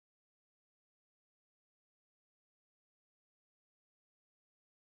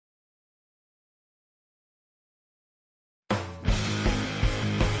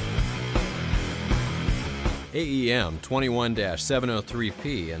AEM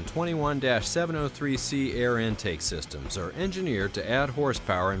 21-703P and 21-703C air intake systems are engineered to add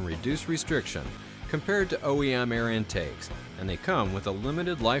horsepower and reduce restriction compared to OEM air intakes, and they come with a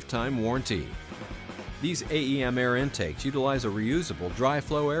limited lifetime warranty. These AEM air intakes utilize a reusable dry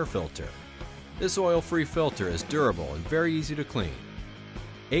flow air filter. This oil-free filter is durable and very easy to clean.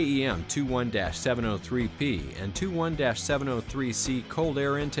 AEM 21-703P and 21-703C cold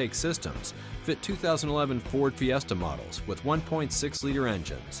air intake systems fit 2011 Ford Fiesta models with 1.6-liter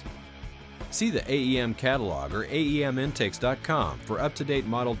engines. See the AEM catalog or aemintakes.com for up-to-date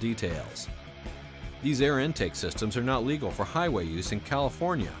model details. These air intake systems are not legal for highway use in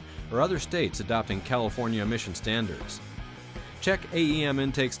California or other states adopting California emission standards. Check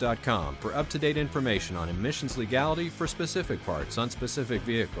aemintakes.com for up-to-date information on emissions legality for specific parts on specific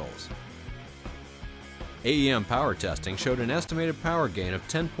vehicles. AEM power testing showed an estimated power gain of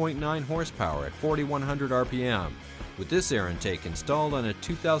 10.9 horsepower at 4,100 RPM, with this air intake installed on a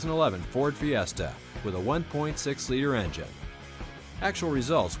 2011 Ford Fiesta with a 1.6-liter engine. Actual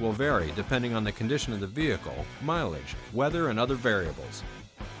results will vary depending on the condition of the vehicle, mileage, weather, and other variables.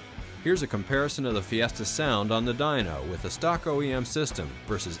 Here's a comparison of the Fiesta sound on the dyno with the stock OEM system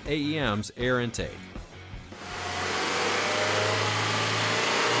versus AEM's air intake.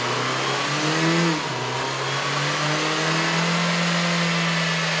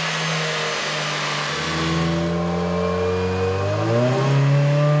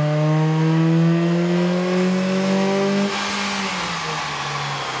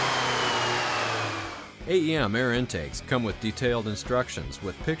 AEM air intakes come with detailed instructions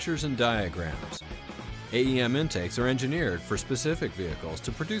with pictures and diagrams. AEM intakes are engineered for specific vehicles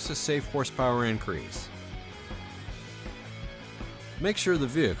to produce a safe horsepower increase. Make sure the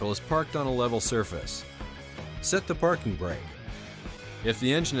vehicle is parked on a level surface. Set the parking brake. If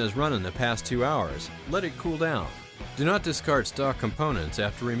the engine has run in the past 2 hours, let it cool down. Do not discard stock components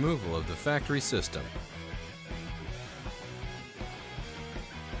after removal of the factory system.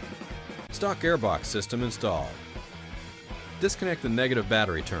 Stock airbox system installed. Disconnect the negative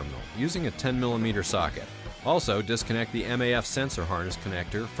battery terminal using a 10mm socket. Also disconnect the MAF sensor harness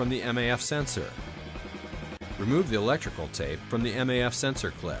connector from the MAF sensor. Remove the electrical tape from the MAF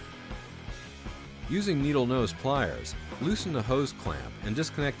sensor clip. Using needle nose pliers, loosen the hose clamp and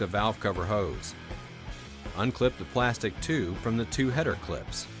disconnect the valve cover hose. Unclip the plastic tube from the two header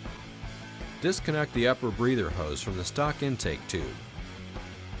clips. Disconnect the upper breather hose from the stock intake tube.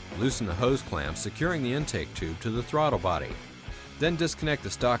 Loosen the hose clamp securing the intake tube to the throttle body. Then disconnect the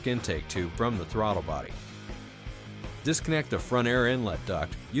stock intake tube from the throttle body. Disconnect the front air inlet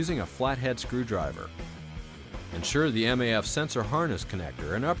duct using a flathead screwdriver. Ensure the MAF sensor harness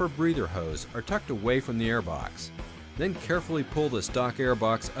connector and upper breather hose are tucked away from the airbox. Then carefully pull the stock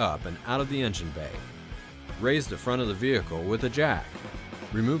airbox up and out of the engine bay. Raise the front of the vehicle with a jack.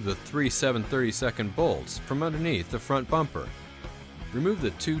 Remove the 3 7/32 bolts from underneath the front bumper. Remove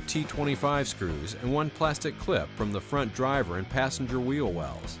the 2 T25 screws and 1 plastic clip from the front driver and passenger wheel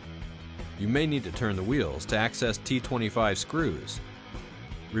wells. You may need to turn the wheels to access T25 screws.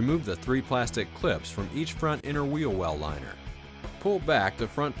 Remove the 3 plastic clips from each front inner wheel well liner. Pull back the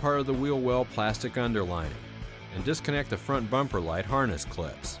front part of the wheel well plastic underlining and disconnect the front bumper light harness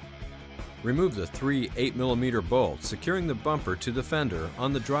clips. Remove the 3 8mm bolts securing the bumper to the fender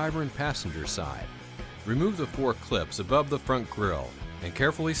on the driver and passenger side. Remove the 4 clips above the front grille and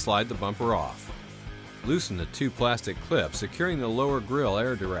carefully slide the bumper off. Loosen the 2 plastic clips securing the lower grille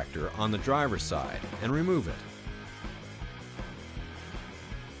air director on the driver's side and remove it.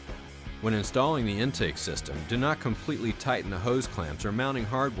 When installing the intake system, do not completely tighten the hose clamps or mounting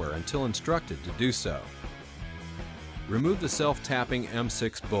hardware until instructed to do so. Remove the self-tapping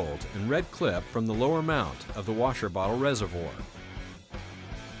M6 bolt and red clip from the lower mount of the washer bottle reservoir.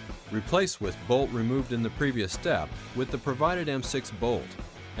 Replace with bolt removed in the previous step with the provided M6 bolt,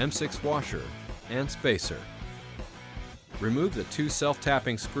 M6 washer, and spacer. Remove the 2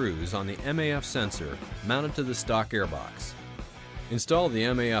 self-tapping screws on the MAF sensor mounted to the stock airbox. Install the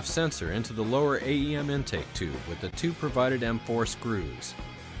MAF sensor into the lower AEM intake tube with the 2 provided M4 screws.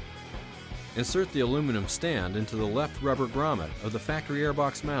 Insert the aluminum stand into the left rubber grommet of the factory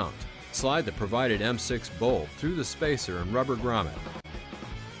airbox mount. Slide the provided M6 bolt through the spacer and rubber grommet.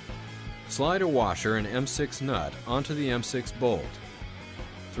 Slide a washer and M6 nut onto the M6 bolt.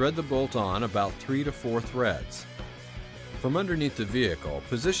 Thread the bolt on about 3 to 4 threads. From underneath the vehicle,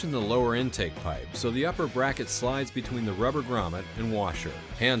 position the lower intake pipe so the upper bracket slides between the rubber grommet and washer.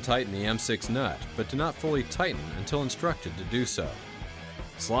 Hand tighten the M6 nut, but do not fully tighten until instructed to do so.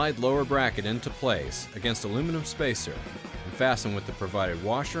 Slide lower bracket into place against aluminum spacer and fasten with the provided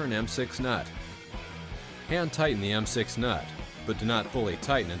washer and M6 nut. Hand tighten the M6 nut, but do not fully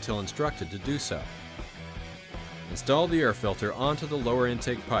tighten until instructed to do so. Install the air filter onto the lower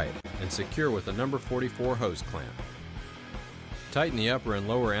intake pipe and secure with a number 44 hose clamp. Tighten the upper and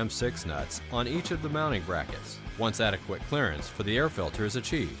lower M6 nuts on each of the mounting brackets once adequate clearance for the air filter is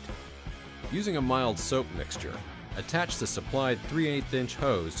achieved. Using a mild soap mixture, attach the supplied 3/8 inch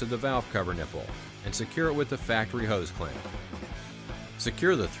hose to the valve cover nipple and secure it with the factory hose clamp.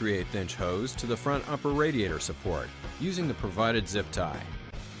 Secure the 3/8 inch hose to the front upper radiator support using the provided zip tie.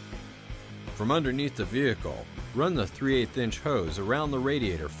 From underneath the vehicle, run the 3/8 inch hose around the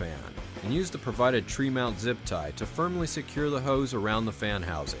radiator fan and use the provided tree mount zip tie to firmly secure the hose around the fan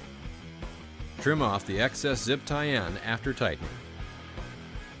housing. Trim off the excess zip tie end after tightening.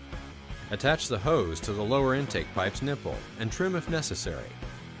 Attach the hose to the lower intake pipe's nipple and trim if necessary.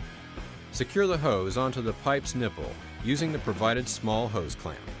 Secure the hose onto the pipe's nipple using the provided small hose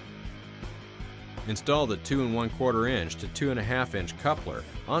clamp. Install the 2 1/4 inch to 2 1/2 inch coupler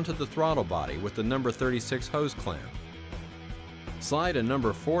onto the throttle body with the number 36 hose clamp. Slide a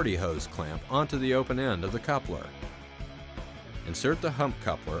number 40 hose clamp onto the open end of the coupler. Insert the hump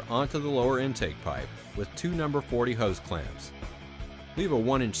coupler onto the lower intake pipe with 2 number 40 hose clamps. Leave a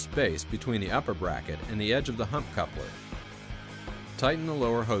 1 inch space between the upper bracket and the edge of the hump coupler. Tighten the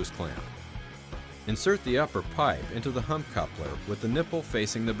lower hose clamp. Insert the upper pipe into the hump coupler with the nipple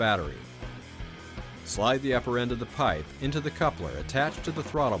facing the battery. Slide the upper end of the pipe into the coupler attached to the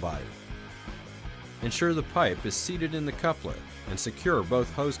throttle body. Ensure the pipe is seated in the coupler and secure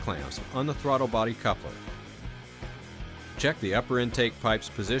both hose clamps on the throttle body coupler. Check the upper intake pipe's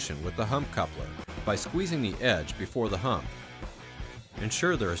position with the hump coupler by squeezing the edge before the hump.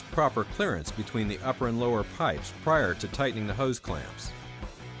 Ensure there is proper clearance between the upper and lower pipes prior to tightening the hose clamps.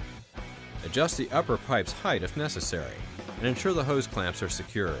 Adjust the upper pipe's height if necessary and ensure the hose clamps are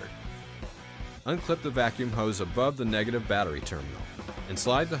secured. Unclip the vacuum hose above the negative battery terminal and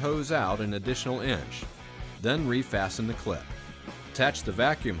slide the hose out an additional inch. Then refasten the clip. Attach the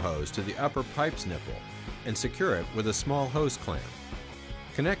vacuum hose to the upper pipe's nipple and secure it with a small hose clamp.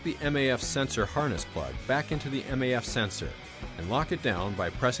 Connect the MAF sensor harness plug back into the MAF sensor and lock it down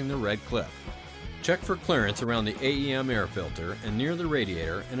by pressing the red clip. Check for clearance around the AEM air filter and near the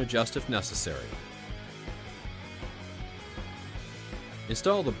radiator and adjust if necessary.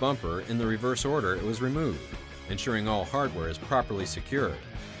 Install the bumper in the reverse order it was removed, ensuring all hardware is properly secured.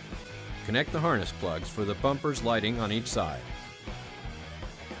 Connect the harness plugs for the bumper's lighting on each side.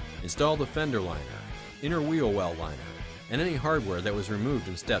 Install the fender liner, inner wheel well liner, and any hardware that was removed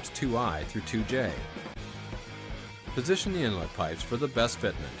in steps 2I through 2J. Position the inlet pipes for the best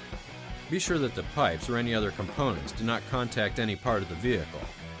fitment. Be sure that the pipes or any other components do not contact any part of the vehicle.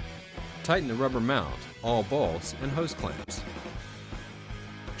 Tighten the rubber mount, all bolts, and hose clamps.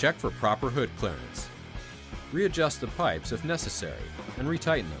 Check for proper hood clearance. Readjust the pipes if necessary and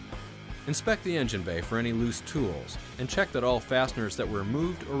retighten them. Inspect the engine bay for any loose tools and check that all fasteners that were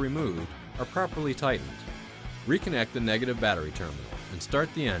moved or removed are properly tightened. Reconnect the negative battery terminal and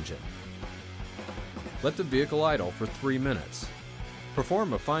start the engine. Let the vehicle idle for 3 minutes.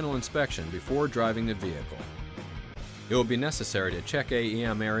 Perform a final inspection before driving the vehicle. It will be necessary to check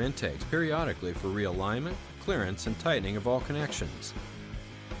AEM air intakes periodically for realignment, clearance, and tightening of all connections.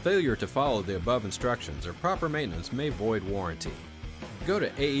 Failure to follow the above instructions or proper maintenance may void warranty. Go to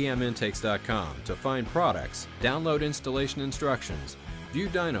aemintakes.com to find products, download installation instructions, view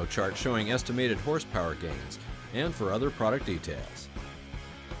dyno charts showing estimated horsepower gains, and for other product details.